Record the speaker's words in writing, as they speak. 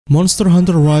Monster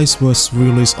Hunter Rise was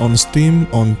released on Steam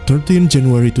on 13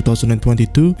 January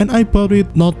 2022 and I bought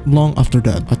it not long after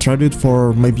that. I tried it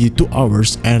for maybe 2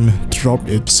 hours and dropped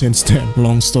it since then.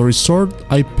 Long story short,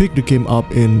 I picked the game up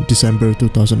in December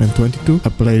 2022. I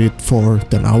played it for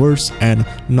 10 hours and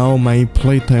now my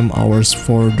playtime hours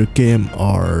for the game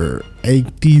are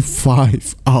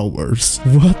 85 hours.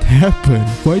 What happened?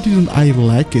 Why didn't I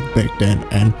like it back then?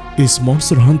 And is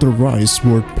Monster Hunter Rise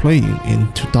worth playing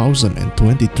in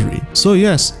 2023? So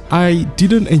yes, I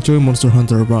didn't enjoy Monster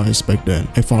Hunter Rise back then.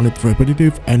 I found it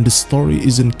repetitive and the story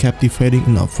isn't captivating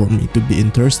enough for me to be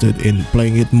interested in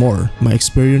playing it more. My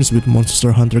experience with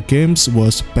Monster Hunter games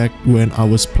was back when I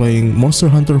was playing Monster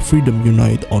Hunter Freedom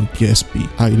Unite on PSP.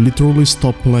 I literally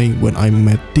stopped playing when I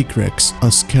met Tigrex,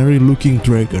 a scary looking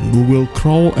dragon who will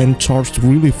crawl and charge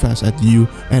really fast at you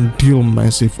and deal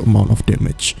massive amount of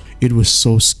damage. It was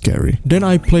so scary. Then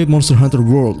I played Monster Hunter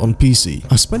World on PC.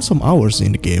 I spent some hours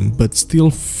in the game but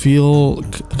still feel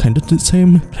kinda the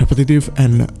same, repetitive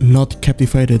and not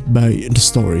captivated by the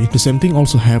story. The same thing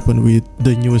also happened with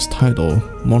the newest title,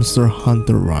 Monster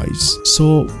Hunter Rise.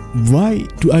 So why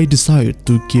do I decide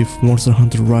to give Monster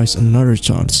Hunter Rise another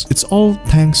chance? It's all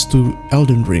thanks to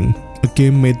Elden Ring, a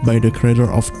game made by the creator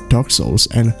of Dark Souls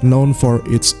and known for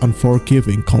its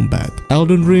unforgiving combat.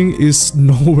 Elden Ring is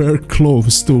nowhere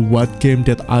close to what game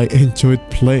that I enjoyed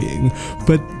playing,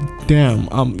 but damn,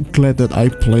 I'm glad that I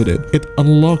played it. It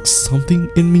unlocked something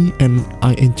in me and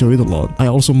I enjoyed it a lot. I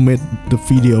also made the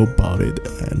video about it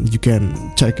and you can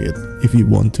check it if you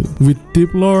want to. With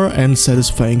deep lore and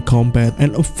satisfying combat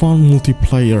and a fun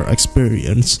multiplayer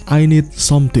experience, I need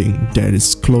something that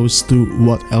is close to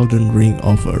what Elden Ring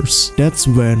offers. That's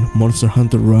when Monster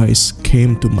Hunter Rise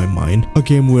came to my mind. A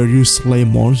game where you slay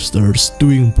monsters,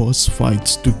 doing boss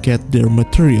fights to get their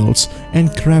materials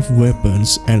and craft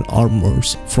weapons and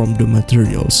armors from the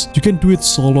materials. You can do it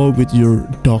solo with your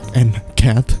dog and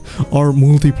cat or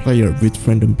multiplayer with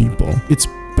random people. It's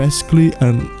basically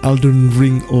an Elden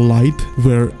Ring light,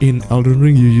 where in Elden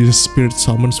Ring you use spirit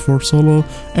summons for solo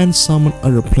and summon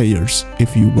other players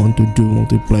if you want to do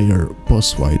multiplayer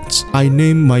boss fights. I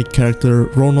named my character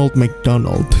Ronald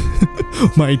McDonald,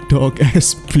 my dog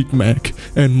as Big Mac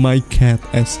and my cat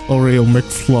as Oreo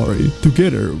McFlurry.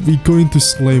 Together we're going to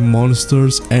slay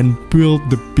monsters and build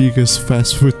the biggest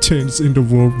fast food chains in the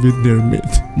world with their meat.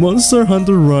 Monster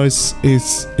Hunter Rise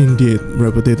is indeed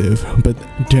repetitive, but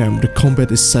damn, the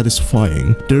combat is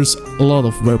satisfying. There's a lot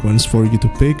of weapons for you to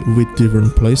pick with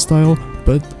different playstyle,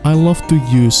 but I love to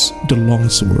use the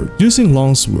longsword. Using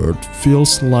longsword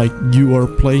feels like you are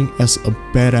playing as a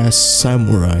badass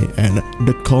samurai and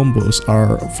the combos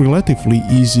are relatively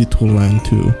easy to land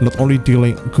too. Not only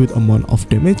dealing a good amount of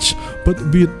damage, but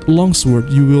with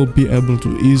longsword you will be able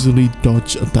to easily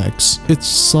dodge attacks. It's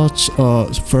such a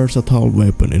versatile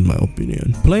weapon in my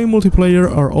opinion. Playing multiplayer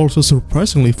are also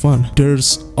surprisingly fun.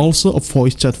 There's also a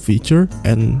voice chat feature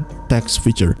and text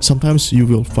feature. Sometimes you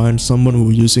will find someone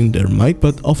who using their mic,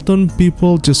 but often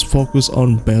people just focus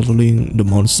on battling the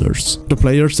monsters. The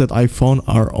players that I found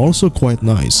are also quite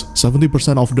nice.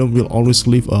 70% of them will always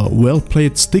leave a well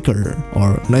played sticker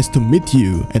or nice to meet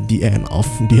you at the end of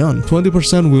the hunt.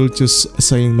 20% will just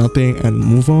saying nothing and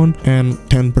move on, and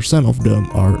 10% of them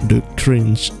are the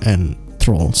cringe and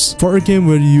trolls. For a game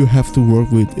where you have to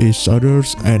work with each other,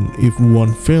 and if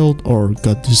one failed or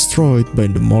got destroyed by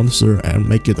the monster and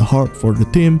make it hard for the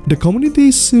team, the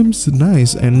community seems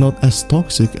nice and not as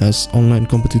toxic as online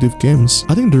competitive games.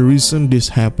 I think the reason this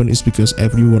happened is because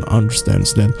everyone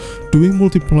understands that doing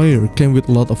multiplayer came with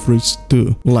a lot of risks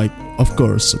too, like of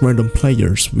course random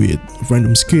players with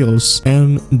random skills,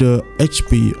 and the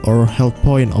HP or health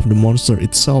point of the monster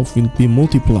itself will be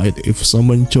multiplied if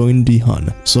someone joined the hunt.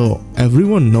 So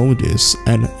everyone knows this,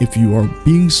 and if you are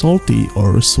being salty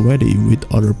or sweaty with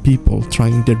other people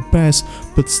trying their best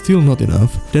but still not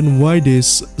enough, then why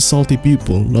these salty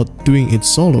people not doing it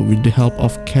solo with the help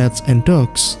of cats and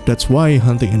dogs? That's why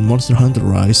hunting in Monster Hunter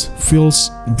Rise feels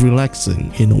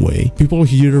relaxing in a way. People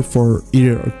here for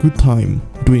either a good time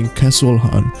doing casual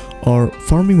hunt or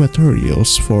farming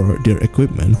materials for their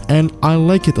equipment, and I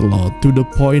like it a lot, to the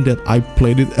point that I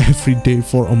played it every day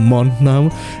for a month now,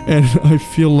 and I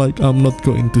feel like I'm not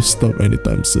going to stop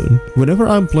anytime soon. Whenever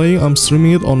I'm playing, I'm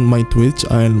streaming it on my Twitch,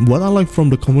 and what I like from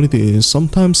the community is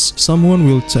sometimes someone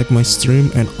will check my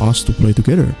stream and ask to play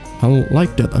together. I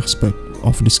like that aspect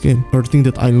of this game. Another thing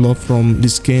that I love from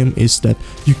this game is that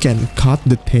you can cut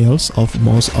the tails of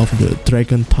most of the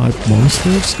dragon type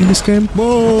monsters in this game.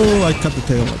 Whoa, I cut the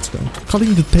tail, let's go.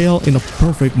 Cutting the tail in a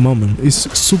perfect moment is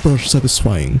super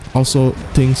satisfying. Also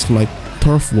things like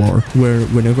turf war, where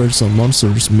whenever some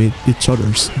monsters meet each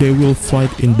others, they will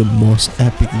fight in the most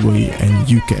epic way, and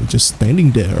you can just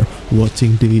standing there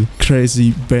watching the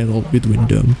crazy battle between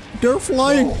them. They're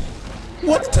flying!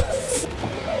 What the f-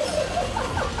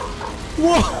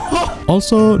 Whoa!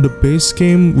 Also, the base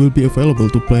game will be available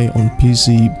to play on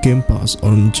PC Game Pass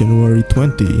on January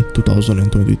 20,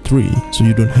 2023, so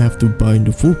you don't have to buy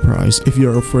the full price if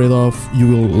you're afraid of you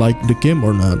will like the game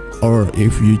or not, or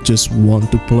if you just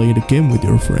want to play the game with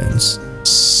your friends.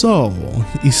 So,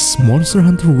 is Monster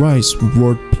Hunter Rise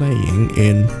worth playing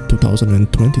in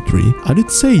 2023? I did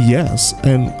say yes,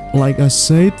 and like I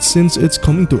said, since it's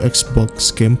coming to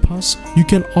Xbox Game Pass, you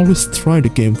can always try the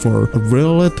game for a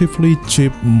relatively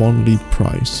cheap monthly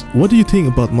price. What do you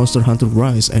think about Monster Hunter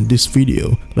Rise and this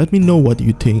video? Let me know what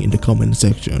you think in the comment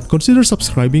section. Consider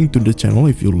subscribing to the channel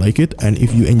if you like it, and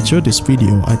if you enjoyed this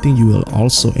video, I think you will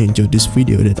also enjoy this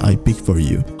video that I picked for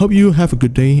you. Hope you have a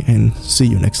good day and see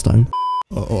you next time.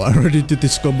 Oh, I already did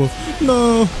this combo.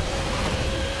 No!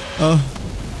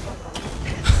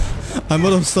 I'm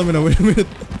out of stamina, wait a minute.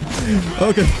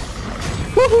 Okay.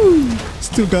 Woohoo!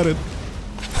 Still got it.